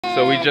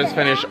So we just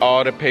finished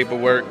all the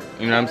paperwork,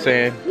 you know what I'm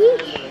saying?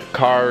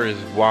 Car is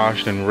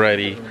washed and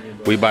ready.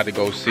 We about to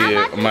go see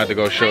it. I'm about to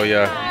go show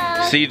ya.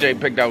 CJ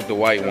picked out the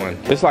white one.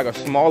 It's like a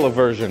smaller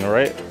version,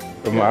 right?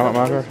 Of my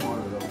car?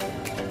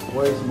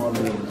 Way smaller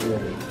than the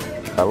G-Wagon.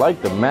 I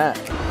like the matte.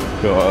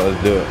 Go on,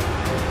 let's do it.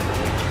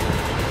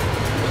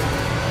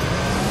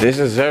 This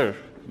is her.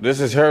 This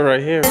is her right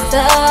here. It's the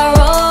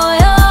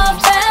royal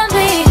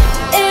family.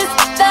 It's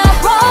the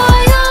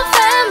royal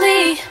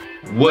family.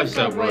 What's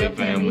up, royal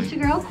family? It's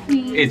your girl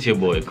Queen. It's your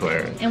boy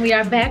Clarence. And we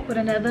are back with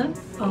another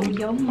For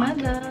Your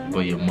Mother.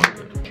 For your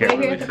mother.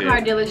 We're here at the car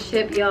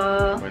dealership,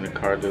 y'all. We're in the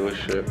car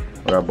dealership.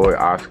 With our boy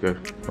Oscar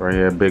right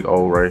here, big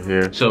O right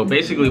here. So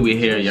basically we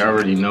here, y'all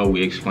already know,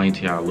 we explained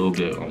to y'all a little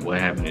bit on what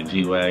happened to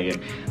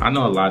G-Wagon. I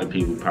know a lot of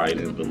people probably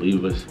didn't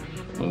believe us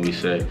when we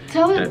said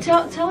tell it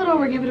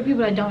over, give it to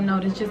people that don't know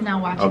that's just now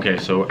watching. Okay,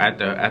 so at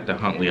the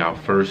Huntley, our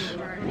first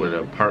with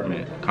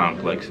apartment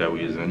complex that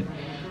we was in,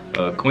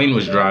 Queen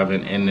was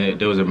driving and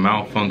there was a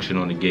malfunction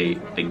on the gate.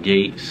 The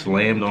gate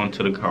slammed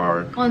onto the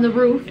car. On the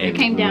roof, it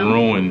came down.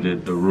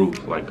 Ruined the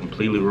roof, like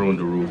completely ruined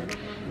the roof.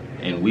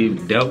 And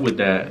we've dealt with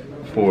that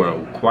for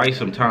quite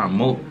some time.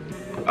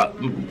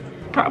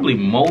 Probably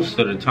most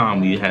of the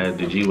time we had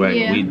the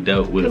G-Wagon, we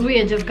dealt with we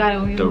had just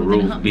got it, the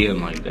roof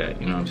being like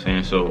that, you know what I'm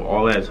saying? So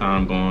all that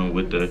time going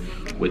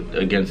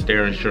against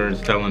their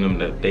insurance, telling them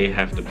that they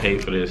have to pay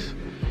for this,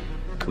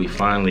 we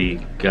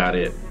finally got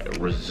it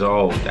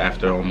resolved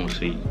after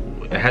almost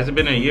has it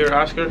been a year,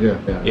 Oscar?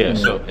 Yeah,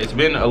 so it's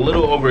been a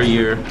little over a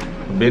year,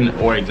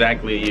 or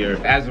exactly a year.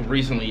 As of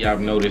recently,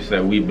 I've noticed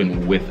that we've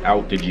been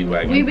without the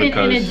G-Wagon. We've been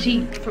in a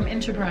Jeep from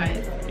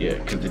Enterprise. Yeah,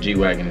 because the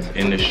G-Wagon is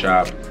in the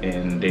shop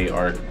and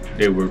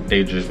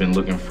they've just been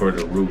looking for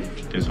the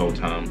roof this whole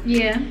time.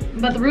 Yeah,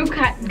 but the roof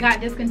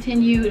got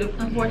discontinued,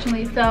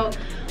 unfortunately, so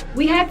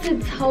we had to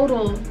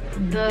total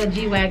the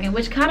G-Wagon,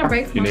 which kind of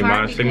breaks my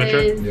heart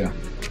because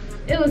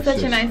it was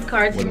such a nice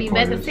car to me,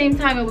 but at the same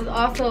time it was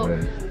also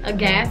a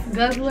gas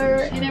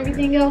guzzler and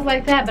everything else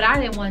like that, but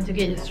I didn't want it to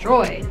get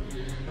destroyed.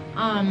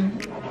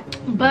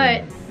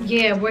 But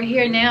yeah, we're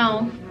here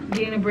now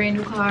getting a brand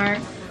new car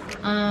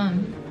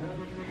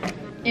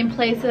in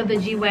place of the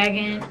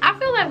G-Wagon. I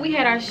feel like we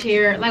had our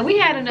share, like we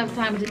had enough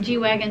time with the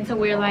G-Wagon to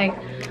where, like,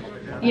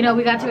 you know,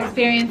 we got to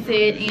experience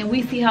it and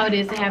we see how it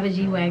is to have a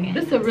G-Wagon.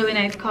 This is a really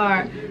nice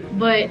car,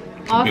 but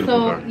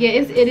also, yeah,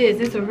 it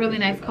is. It's a really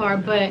nice car,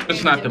 but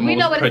it's not the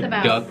most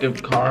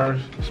productive car.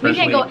 We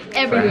can't go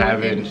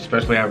everywhere.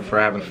 Especially for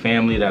having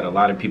family that a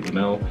lot of people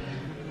know.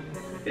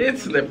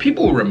 It's that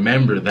people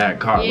remember that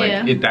car.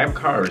 Yeah. Like that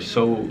car is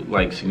so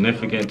like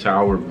significant to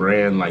our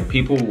brand. Like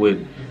people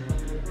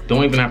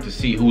don't even have to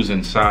see who's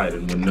inside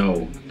and would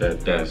know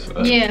that that's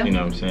us. Yeah. You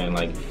know what I'm saying?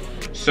 Like,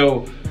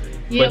 so.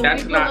 Yeah, but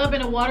that's when we pull up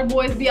and the water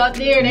boys be out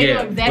there, they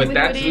know exactly but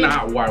that's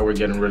not why we're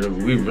getting rid of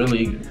it. We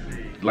really,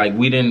 like,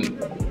 we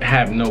didn't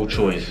have no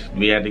choice.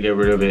 We had to get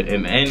rid of it.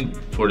 And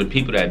for the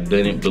people that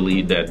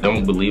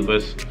don't believe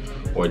us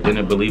or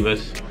didn't believe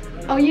us,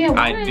 oh yeah,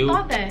 why didn't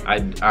thought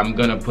that? I'm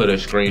gonna put a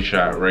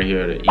screenshot right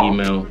here, the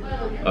email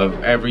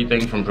of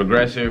everything from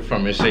Progressive,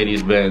 from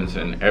Mercedes-Benz,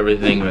 and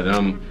everything that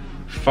I'm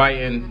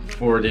fighting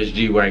for this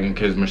G-Wagon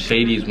because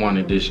Mercedes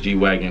wanted this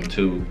G-Wagon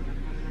to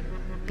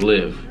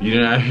live, you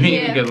know what I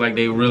mean? Because like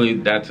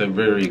that's a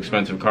very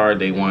expensive car.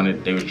 They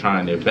were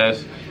trying their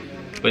best,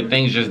 but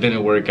things just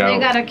didn't work out. They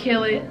gotta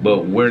kill it.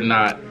 But we're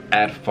not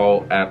at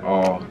fault at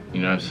all,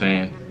 you know what I'm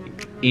saying?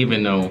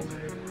 Even though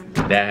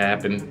that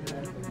happened,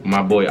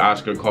 my boy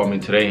Oscar called me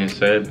today and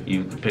said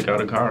you can pick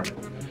out a car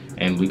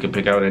and we could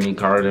pick out any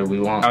car that we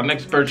want. Our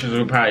next purchase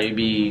would probably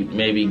be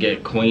maybe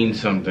get Queen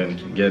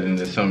something, get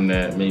into something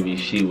that maybe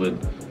she would.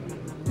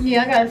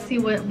 Yeah, I gotta see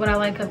what I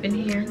like up in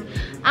here.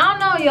 I don't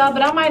know, y'all,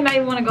 but I might not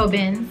even want to go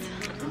Benz.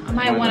 I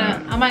might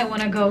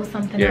want to go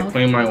something else. Yeah,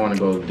 Queen might want to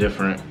go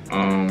different.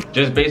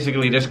 Just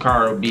basically, this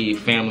car will be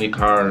family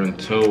car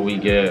until we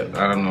get,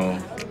 I don't know,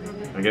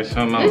 I guess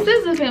something else.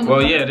 This is a family car.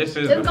 Well, yeah, this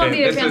is the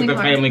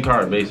family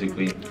car,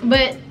 basically.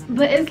 But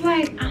it's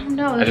like, I don't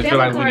know. I just feel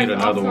like we need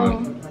another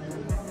one.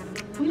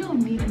 We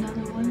don't need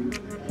another one.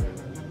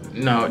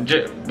 No,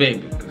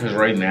 babe, because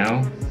right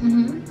now,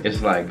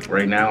 it's like,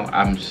 right now,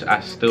 I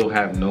still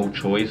have no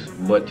choice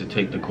but to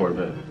take the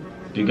Corvette.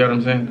 Do you get what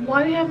I'm saying?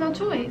 Why do you have no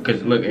choice?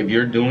 Because look, if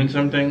you're doing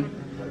something,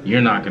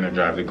 you're not gonna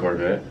drive the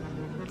Corvette.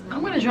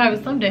 I'm gonna drive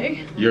it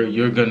someday.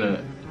 You're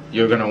gonna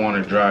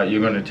want to drive.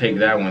 You're gonna take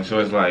that one. So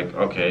it's like,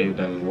 okay,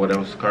 then what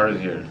else car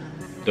is here?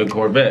 The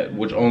Corvette,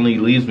 which only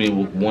leaves me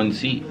with one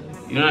seat.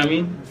 You know what I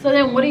mean? So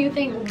then, what do you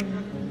think?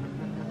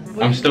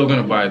 I'm still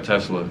gonna buy a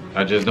Tesla.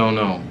 I just don't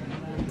know.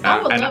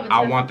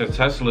 I want the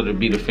Tesla to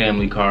be the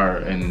family car,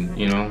 and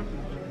you know,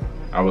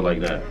 I would like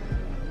that.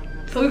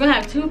 So we're gonna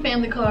have two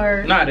family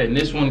cars. Not that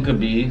this one could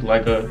be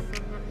like two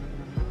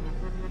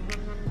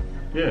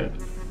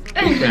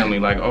family.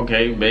 Like,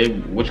 okay,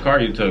 babe, which car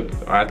you took?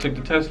 I took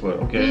the Tesla.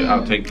 Okay,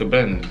 I'll take the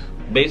Benz.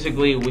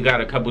 Basically, we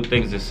got a couple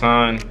things to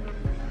sign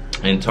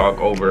and talk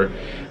over.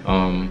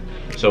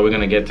 So we're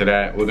gonna get to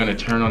that. We're gonna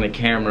turn on the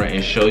camera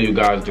and show you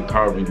guys the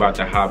car we're about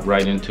to hop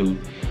right into,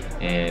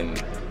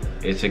 and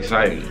it's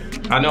exciting.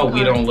 I know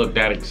we don't look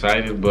that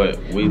excited, but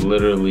we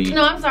literally.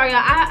 No, I'm sorry,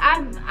 y'all.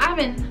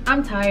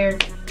 I'm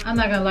tired. I'm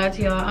not gonna lie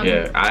to y'all.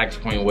 Yeah, I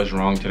asked Queen what's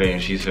wrong today,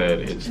 and she said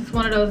it's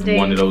one of those days.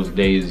 One of those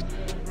days.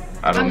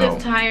 I don't know. I'm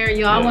just tired,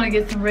 y'all. I want to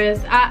get some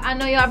rest. I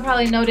know y'all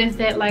probably noticed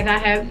that, like,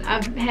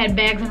 I've had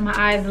bags in my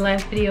eyes the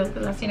last videos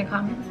because I've seen the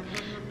comments.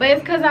 But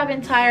it's because I've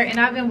been tired and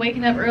I've been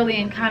waking up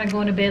early and kind of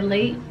going to bed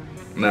late.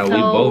 No, so,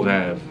 we both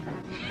have.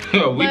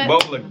 We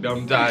both look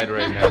dumb tired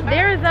right now.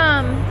 There's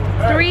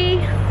 3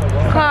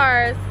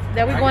 cars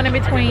that we're going in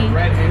between.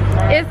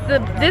 It's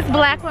this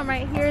black one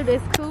right here,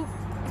 this coupe.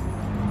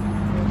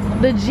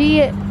 The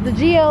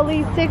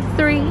GLE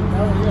 63,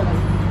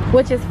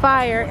 which is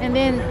fire. And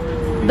then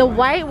the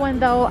white one,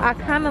 though, I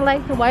kind of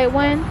like the white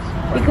one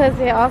because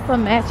it also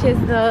matches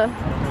the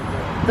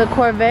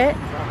Corvette.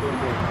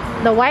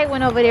 The white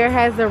one over there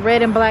has the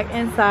red and black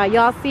inside.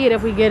 Y'all see it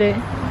if we get it.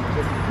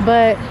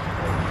 But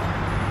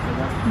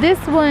this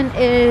one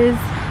is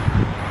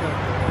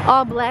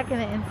all black in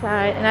the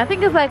inside. And I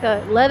think it's like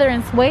a leather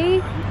and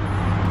suede.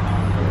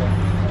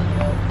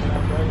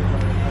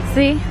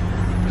 See?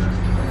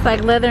 It's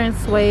like leather and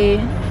suede.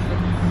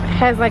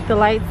 Has like the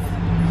lights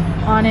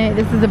on it.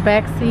 This is the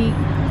back seat.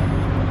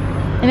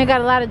 And it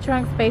got a lot of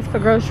trunk space for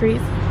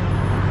groceries.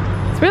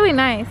 It's really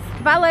nice.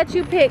 If I let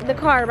you pick the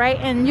car, right,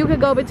 and you could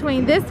go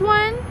between this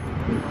one,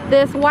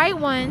 this white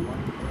one,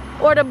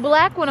 or the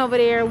black one over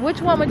there,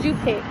 which one would you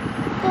pick?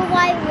 The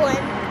white one.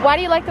 Why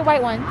do you like the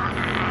white one?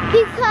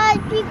 Because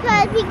of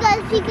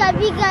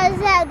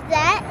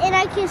that, and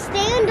I can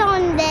stand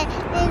on that,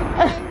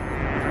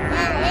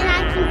 and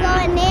I can go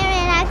in there,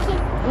 and I can.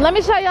 Let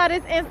me show y'all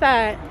this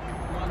inside.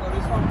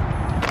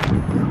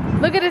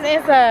 Look at this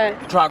inside.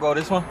 Try to go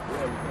this one.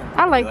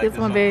 I like this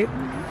one, babe.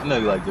 I know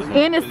you like this one.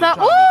 And it's sun.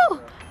 Ooh,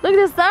 look at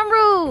the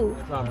sunroof.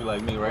 You're trying to be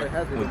like me, right?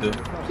 With the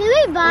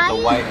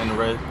white and the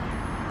red.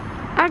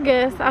 I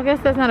guess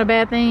that's not a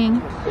bad thing.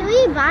 Can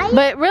we buy it?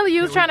 But really,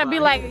 you trying to be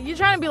like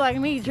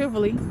me,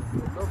 truthfully.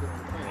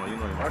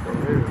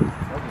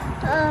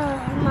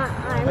 My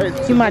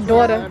arms. You my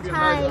daughter.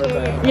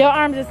 Tired. Your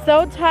arms are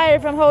so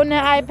tired from holding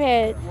that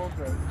iPad,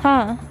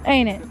 huh?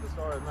 Ain't it?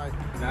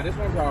 Now this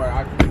one's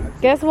alright.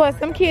 Guess what?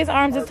 Some kids'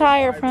 arms are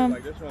tired from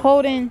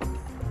holding.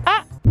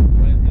 Ah,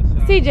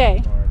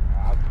 CJ,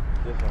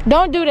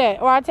 don't do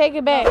that, or I'll take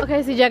it back.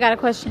 Okay, CJ, I got a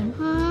question.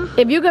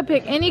 If you could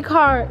pick any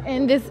car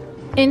in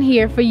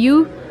here for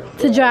you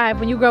to drive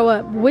when you grow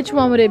up, which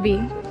one would it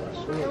be?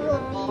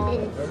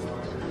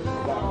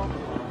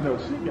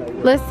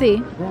 Let's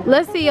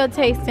see your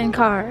taste in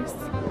cars.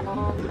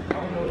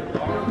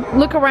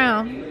 Look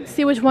around,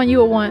 see which one you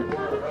would want.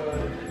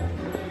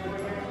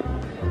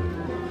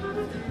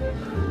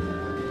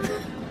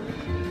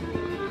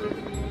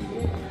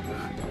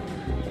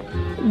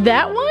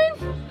 That one?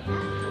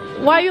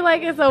 Why you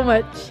like it so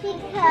much?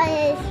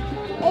 Because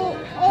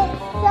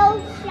it's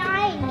so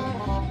shiny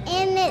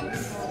and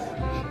it's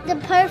the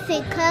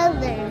perfect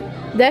color.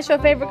 That's your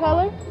favorite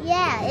color?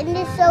 Yeah, and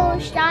it's so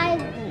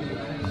shiny.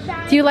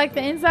 Do you like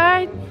the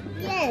inside?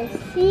 Yes,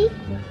 see?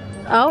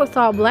 Oh, it's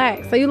all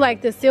black. So you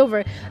like the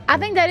silver. I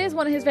think that is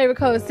one of his favorite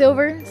colors.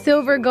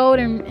 Silver, gold,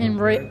 and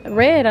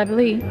red, I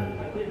believe.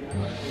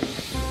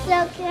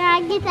 So can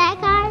I get that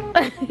car?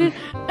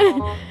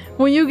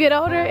 When you get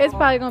older, it's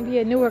probably gonna be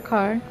a newer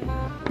car.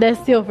 That's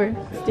silver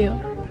still.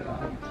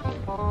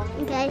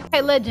 Okay.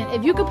 Hey, Legend,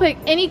 if you could pick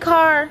any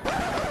car,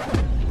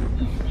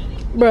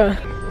 bruh,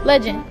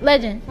 Legend,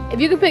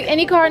 if you could pick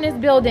any car in this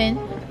building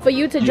for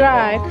you to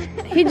drive,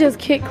 he just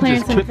kicked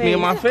Clarence in the face. Kicked me in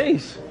my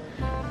face.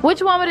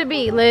 Which one would it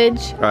be,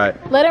 Ledge? All right.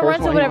 Let him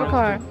run to whatever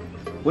car.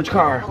 Which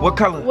car? What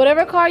color?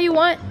 Whatever car you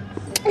want.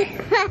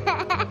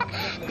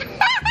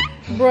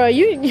 Bruh,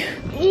 you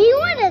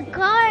want a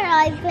car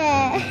like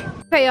that?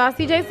 Okay, y'all,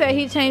 CJ said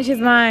he changed his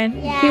mind.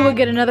 Yeah. He would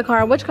get another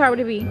car. Which car would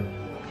it be? It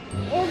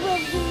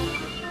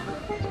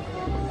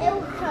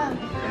would come.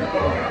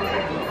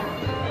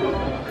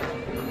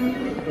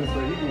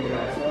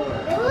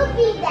 It would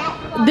be that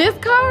car. This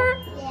car?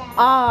 Yeah.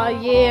 Oh,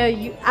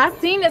 yeah. I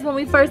seen this when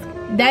we first.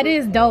 That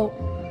is dope.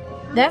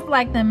 That's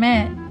like the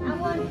man. I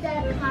want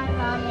that car,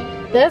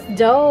 Mommy. That's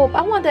dope.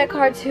 I want that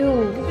car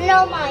too.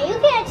 No, Mom, you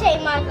can't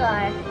take my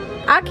car.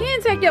 I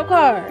can take your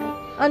car.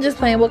 I'm just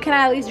playing. Well, can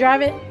I at least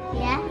drive it?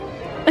 Yeah.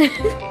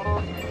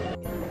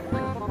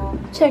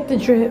 Check the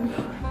drip.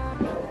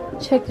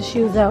 Check the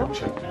shoes out.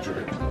 Check the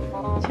drip.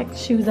 Check the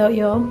shoes out,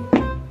 y'all.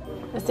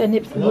 That's that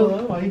Nipsey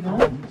Blue. Why you going?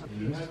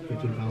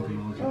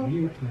 $15,000 a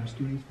year, times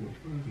 2,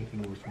 45,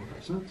 making over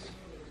 25 cents.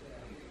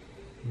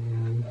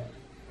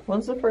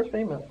 When's the first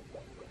payment?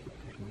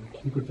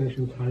 Key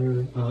protection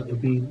tire. It'll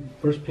be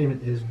first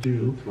payment is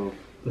due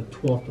the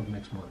 12th of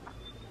next month.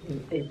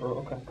 In April,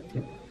 okay.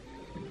 Yep.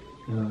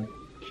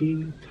 Key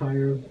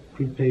tire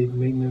prepaid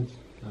maintenance,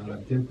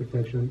 dent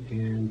protection,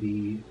 and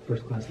the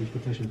first class lease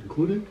protection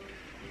included.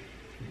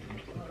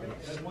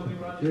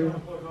 Right there.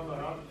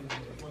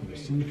 Your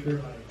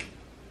signature.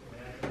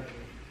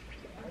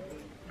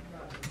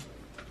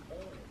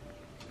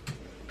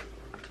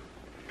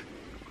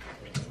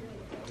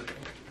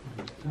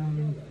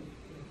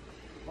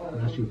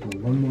 ask you for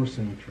one more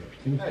signature. I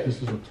think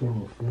this is a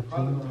total of 14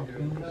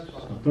 toppings.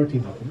 No,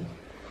 13 toppings.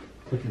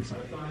 Click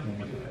inside.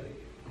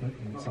 Click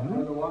inside.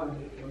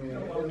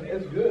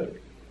 It's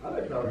good.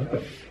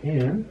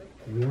 And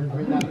we are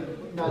ready.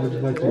 Would you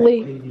like to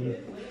Lee. pay the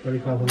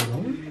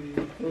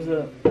 $3,500? What's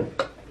up?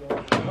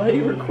 Why are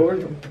you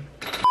recording?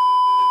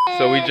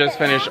 So we just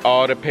finished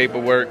all the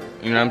paperwork,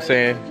 you know what I'm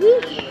saying?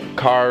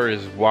 Car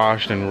is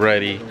washed and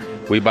ready.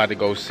 We about to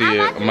go see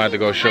it. I'm about to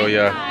go show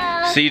ya.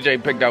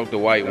 CJ picked out the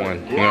white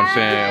one, you know what I'm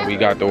saying? We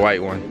got the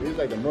white one.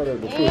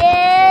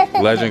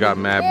 Legend got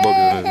mad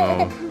boogers in his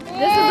nose.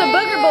 This is a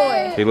booger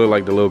boy. He look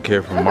like the little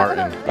kid from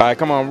Martin. All right,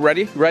 come on,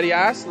 ready? Ready,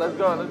 ass? Let's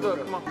go,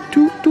 come on.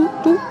 Toot, toot,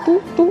 toot,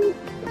 toot, toot.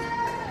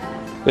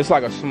 It's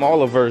like a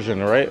smaller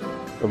version, right?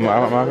 Of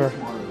my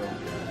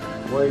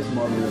Way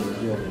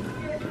smaller.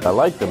 I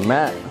like the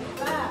mat.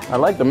 I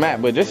like the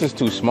mat, but this is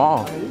too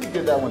small. You can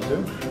get that one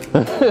too.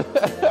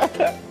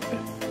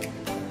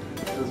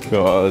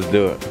 Come on, let's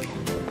do it.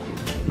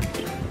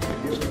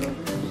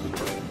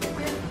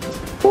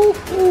 Ooh,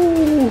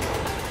 ooh.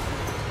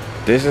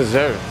 This is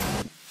her.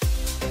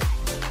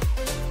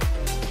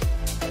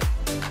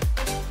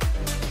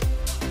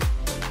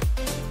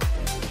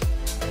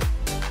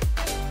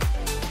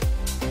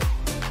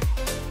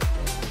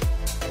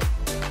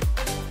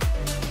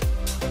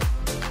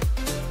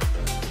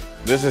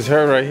 This is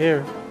her right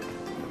here.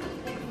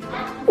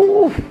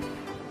 Ooh.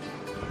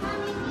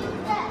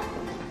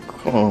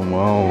 Come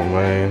on,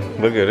 man.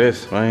 Look at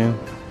this, man.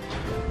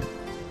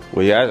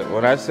 Well, yeah,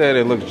 when I said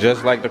it looks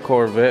just like the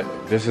Corvette,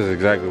 this is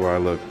exactly where I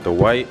look. The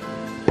white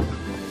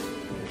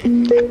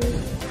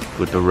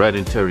with the red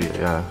interior,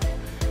 yeah.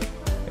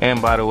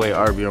 And by the way,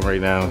 RBM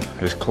right now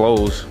is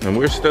closed, and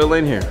we're still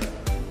in here.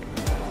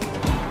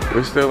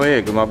 We're still in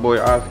here, because my boy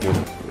Oscar,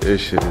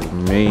 this shit is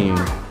mean.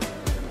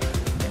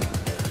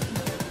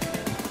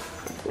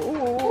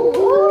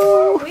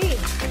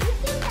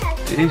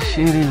 This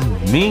shit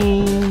is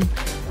mean.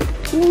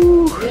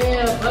 Ooh.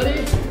 Yeah,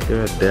 buddy.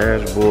 Yeah,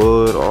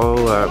 dashboard, all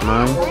that,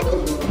 man.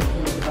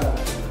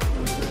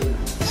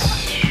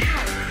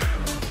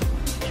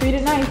 Treat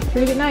it nice,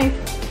 treat it nice.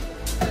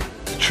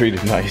 Treat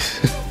it nice.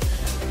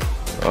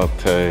 I'll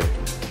tell you.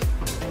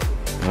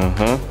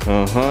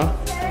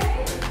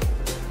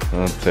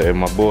 I'll tell you,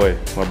 my boy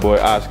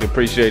Oscar,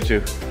 appreciate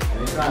you.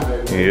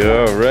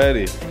 You're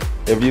ready.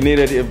 If you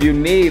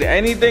need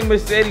anything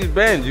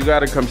Mercedes-Benz, you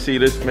gotta come see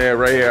this man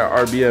right here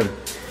at RBM.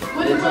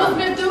 What did Will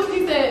Smith do?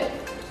 He said.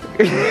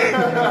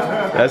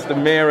 That's the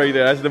man right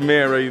there. That's the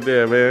man right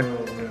there, man.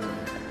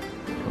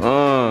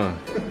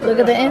 Look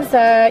at the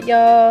inside,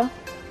 y'all.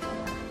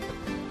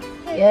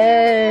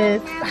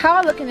 Yes. How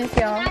I look in this,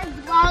 y'all? I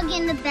vlog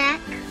in the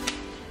back.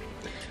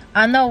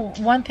 I know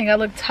one thing. I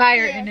look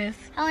tired in this.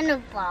 I want to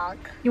vlog.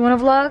 You want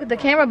to vlog? The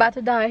camera about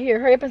to die. Here,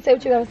 hurry up and say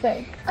what you gotta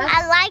say.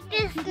 I like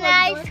this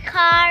nice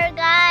car,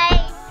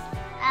 guys.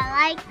 I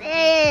like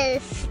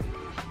this.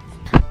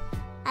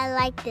 I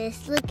like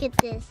this. Look at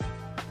this.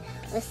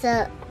 What's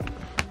up?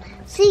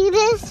 See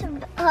this?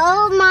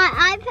 Oh, my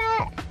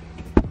iPad.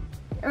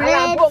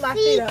 Red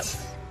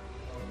seats.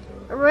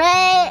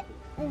 Red,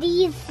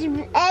 these,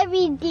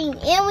 everything.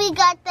 And we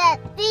got that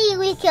thing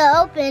we can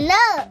open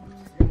up.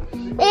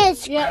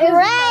 It's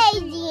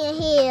crazy in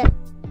here.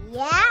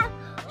 Yeah,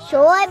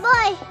 sure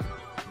boy.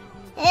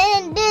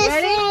 And this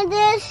and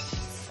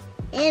this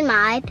and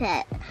my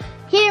iPad.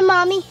 Here,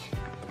 mommy.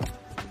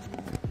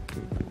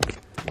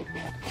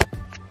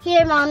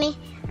 Here, mommy.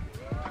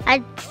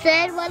 I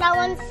said what I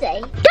want to say.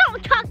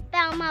 Don't talk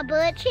about my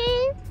butt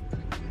chin.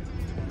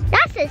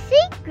 That's a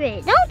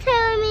secret. Don't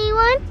tell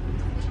anyone.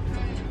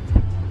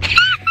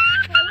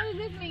 What does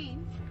this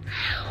mean?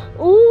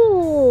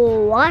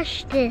 Ooh,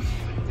 watch this.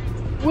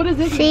 What is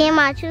this? See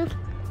my tooth?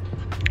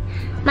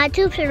 My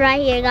tooth is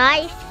right here,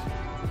 guys.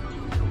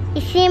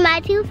 You see my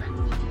tooth?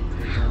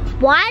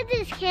 Why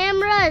this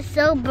camera is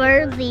so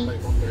blurry?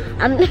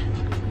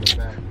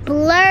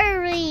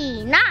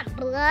 Blurry, not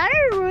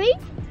blurry.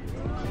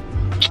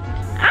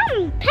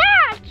 I'm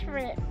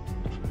Patrick.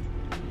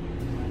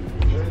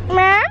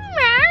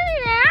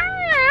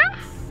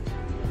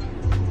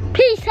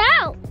 Peace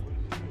out,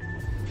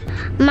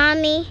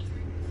 mommy.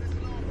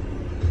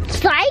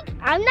 Psych,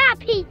 I'm not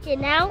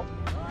peeking out.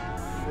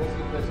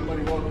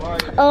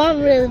 Oh,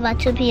 I'm really about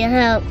to be a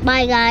help.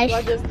 Bye, guys.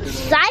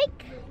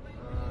 Psych.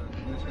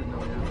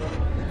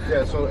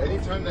 Yeah, so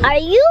anytime that Are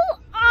you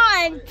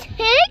on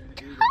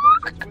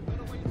TikTok?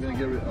 you're gonna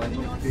get a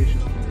notification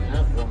when you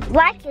have one.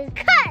 Like your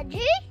cut,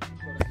 G.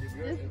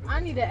 I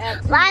need to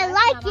add. I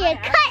like your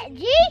cut,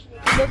 G.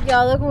 Look,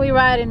 y'all. Look what we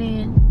riding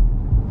in.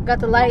 Got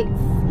the lights.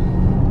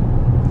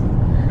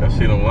 Y'all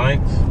see the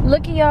lights?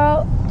 Look at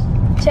y'all.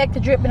 Check the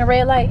drip in a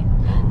red light.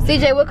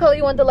 CJ, what color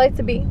you want the light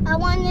to be? I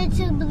want it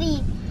to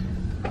be.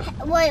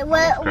 What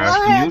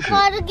her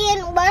called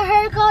again? What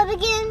her called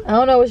again? I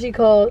don't know what she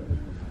called.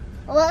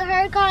 What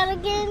her called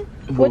again?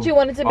 What you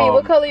want it to be?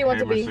 What color you want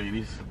it to be?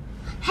 Mercedes.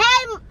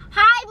 Hey,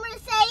 hi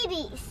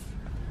Mercedes.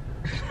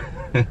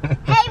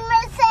 Hey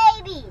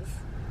Mercedes.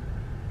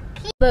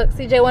 Look,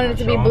 CJ wanted it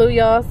to be blue,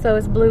 y'all, so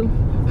it's blue.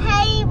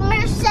 Hey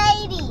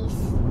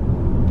Mercedes.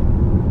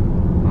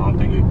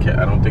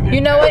 I don't think it.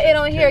 You know what? It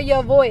don't hear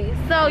your voice.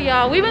 So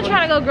y'all, we've been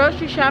trying to go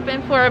grocery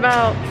shopping for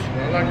about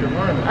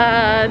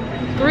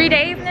 3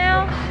 days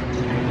now.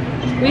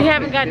 We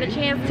haven't gotten a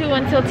chance to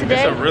until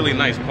today. It's a really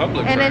nice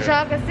Publix. And as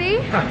y'all can see,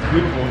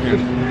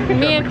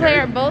 me and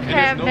Claire both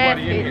have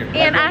baskets.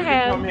 And I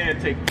have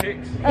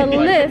a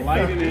list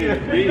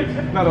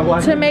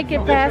to make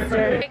it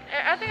faster.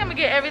 I think I'm gonna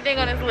get everything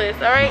on this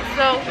list, all right?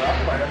 So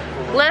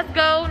let's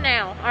go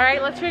now, all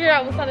right? Let's figure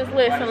out what's on this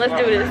list and let's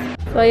do this.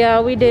 So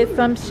y'all, we did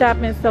some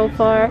shopping so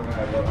far.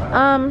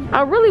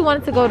 I really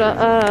wanted to go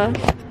to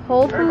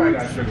Whole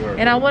Foods,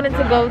 and I wanted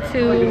to go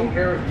to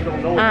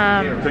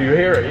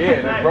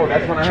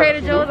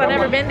Trader Joe's. I've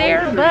never been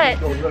there, but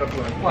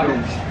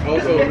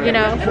you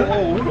know,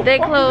 they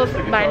closed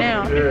by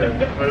now.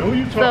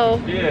 So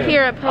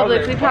here at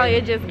Publix, we probably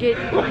just get.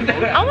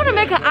 I want to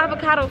make an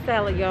avocado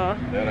salad, y'all.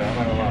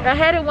 I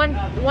had it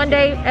one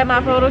day at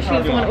my photo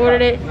shoot. Someone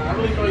ordered it,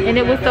 and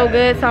it was so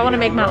good. So I want to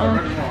make my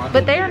own.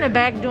 But they're in the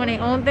back doing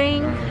their own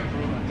thing,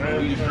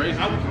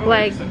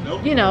 like,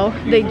 you know,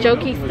 the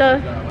jokey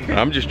stuff.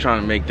 I'm just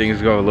trying to make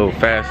things go a little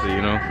faster,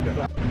 you know.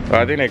 So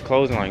I think they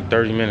close in like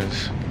 30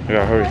 minutes. I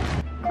gotta hurry.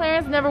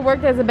 Clarence never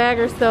worked as a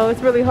bagger, so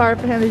it's really hard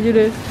for him to do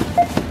this.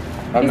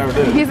 I never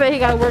did. He said he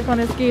gotta work on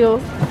his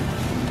skills.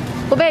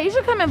 Well, babe, you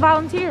should come and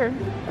volunteer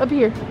up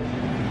here.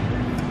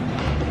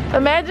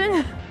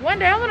 Imagine one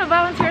day I want to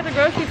volunteer at the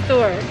grocery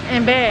store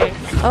and bag.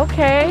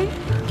 Okay,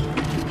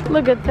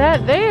 look at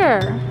that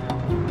there.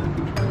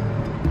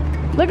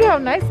 Look at how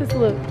nice this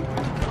looks.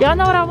 Y'all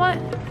know what I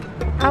want?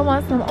 I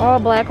want some all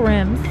black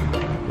rims.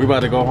 We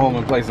about to go home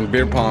and play some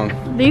beer pong.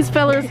 These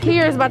fellas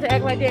here is about to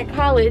act like they're at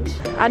college.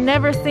 I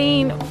never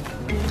seen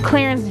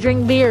Clarence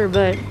drink beer,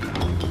 but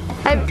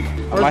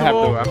First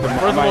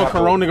of all,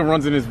 Corona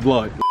runs in his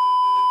blood.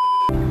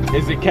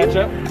 Is it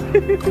ketchup?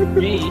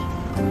 B,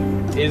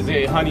 is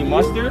it honey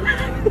mustard?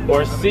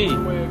 Or C,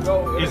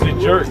 is it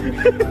jerk?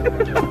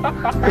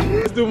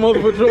 Let's do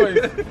multiple choice.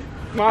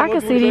 I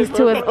can see these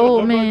two as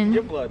old men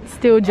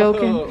still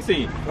joking.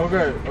 C.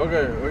 Okay,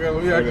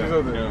 let me ask you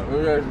something.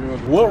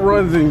 What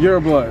runs in your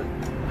blood?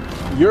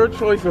 Your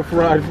choice of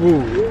fried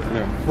food.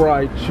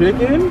 Fried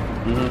chicken?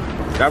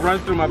 That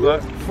runs through my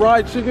blood.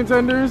 Fried chicken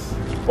tenders?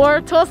 Or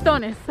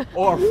tostones.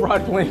 Or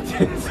fried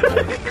plantains?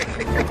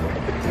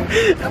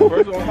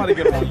 First of all, I'm about to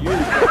get on you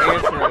for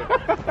answering.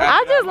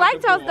 I just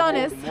like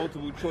tostones.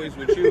 Multiple choice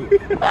with you.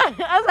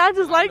 I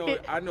just like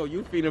it. I know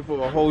you feeding for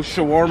a whole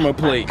shawarma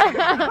plate.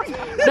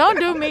 Don't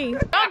do me.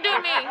 Don't do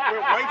me.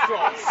 With white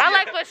sauce. I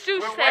like with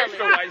shoe salad.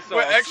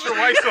 With extra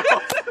white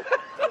sauce.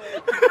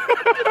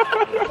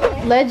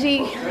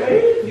 Leggy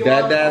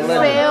Dad,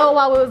 fell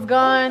while we was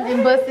gone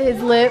and busted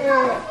his lip.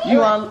 You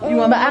want?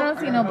 But I don't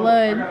see no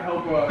blood.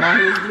 Nah,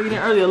 he was bleeding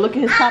earlier. Look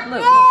at his top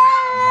lip.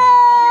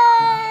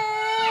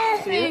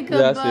 See,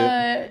 That's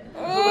but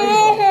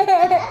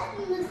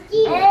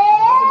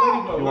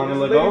You want me to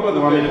let go?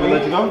 You want me to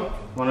let you go?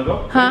 Want to go?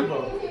 huh?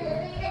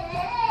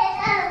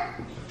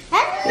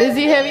 Is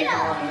he heavy?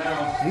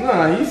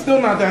 Nah, he's still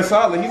not that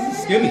solid.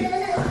 He's skinny.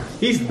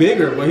 He's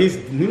bigger, but he's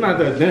not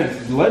that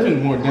dense.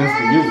 Legend's more dense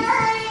than you.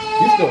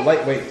 He's still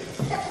lightweight.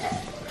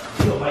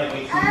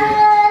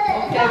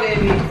 Okay,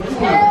 baby.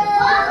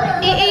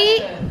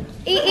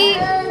 Eat.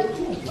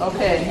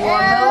 Okay, you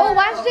want to Oh,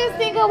 watch this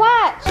thing. Go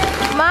watch.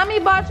 Mommy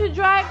bought you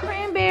dried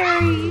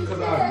cranberries.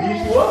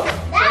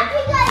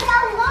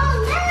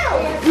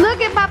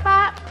 Look at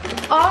Papa.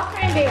 All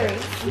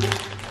cranberries.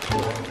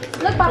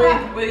 Look,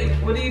 Papa. Wait,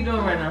 what are you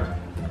doing right now?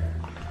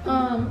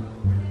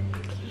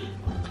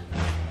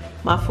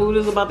 My food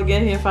is about to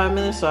get here in 5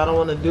 minutes, so I don't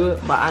want to do it.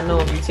 But I know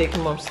if you take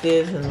him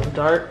upstairs in the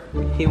dark,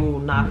 he will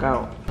knock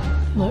out.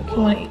 Look, you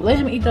want to eat. Let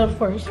him eat those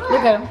first.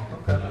 Look at him.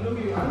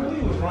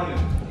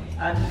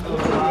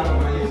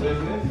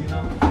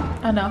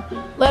 I know.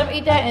 Let him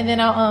eat that, and then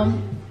I'll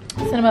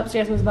send him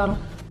upstairs with his bottle.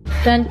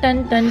 Dun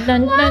dun dun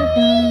dun dun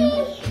dun.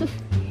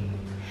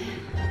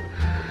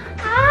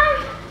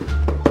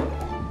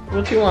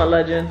 What you want,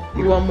 Legend?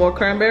 You want more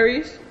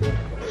cranberries?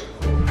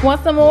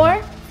 Want some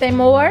more? Say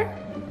more.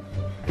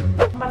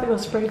 I'm about to go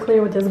spray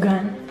clear with this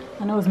gun.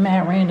 I know it's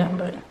mad random,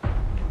 but.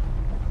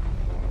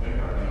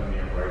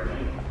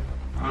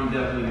 I'm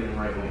definitely getting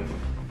right wing.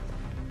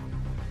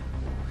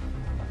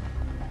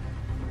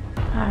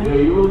 Alright. Yeah,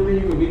 you really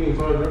think you can beat me in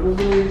 5 dribbles?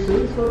 Are you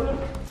serious about that?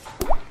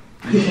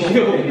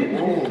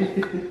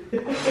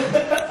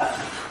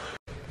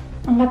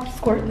 I'm about to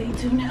squirt Lee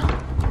too now.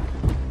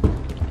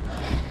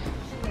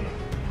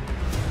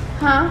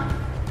 Huh?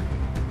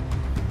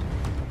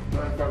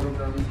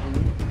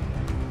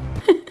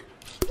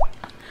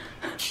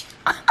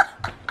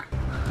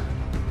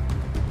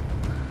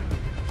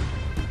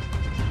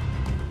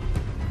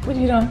 What are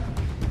you doing?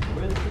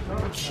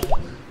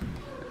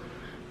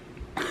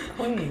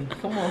 Queen,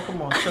 come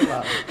on, chill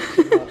out.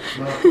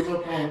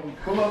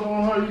 Pull up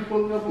on her, you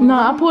pull up on No,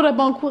 I pulled up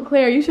on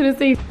Claire. You should have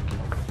seen.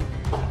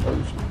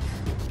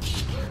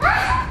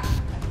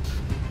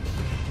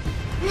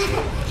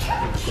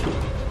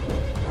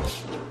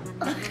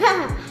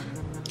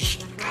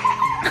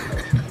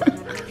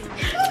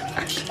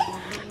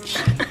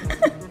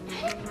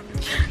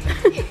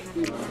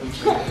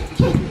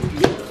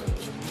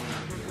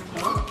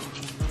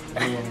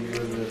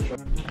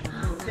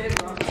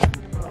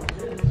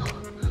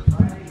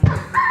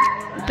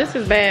 This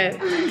is bad.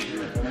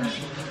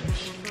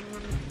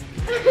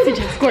 She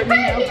just squirt me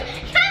out.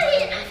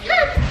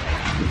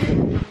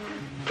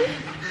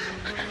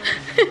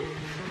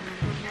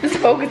 This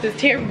focus is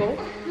terrible.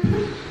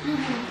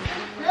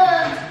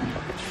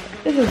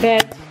 This is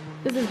bad.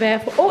 This is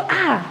bad for. Oh,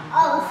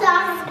 Oh,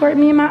 sorry. squirt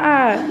me in my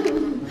eye.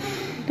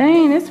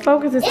 Dang, this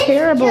focus is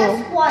terrible. It's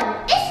just water.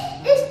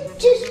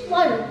 It's just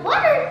water.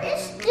 Water.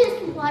 It's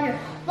just water.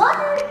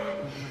 Water.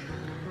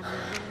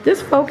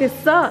 This focus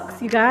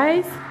sucks, you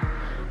guys.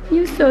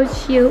 You so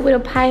cute with a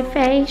pie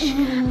face.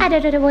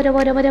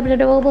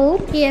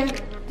 Yeah.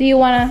 Do you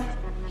wanna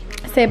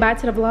say bye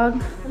to the vlog?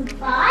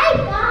 Bye,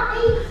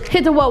 Bobby.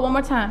 Hit the wall one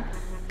more time.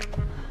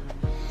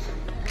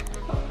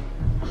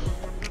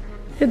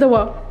 Hit the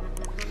wall.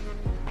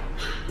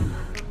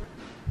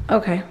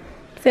 Okay.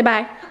 Say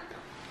bye.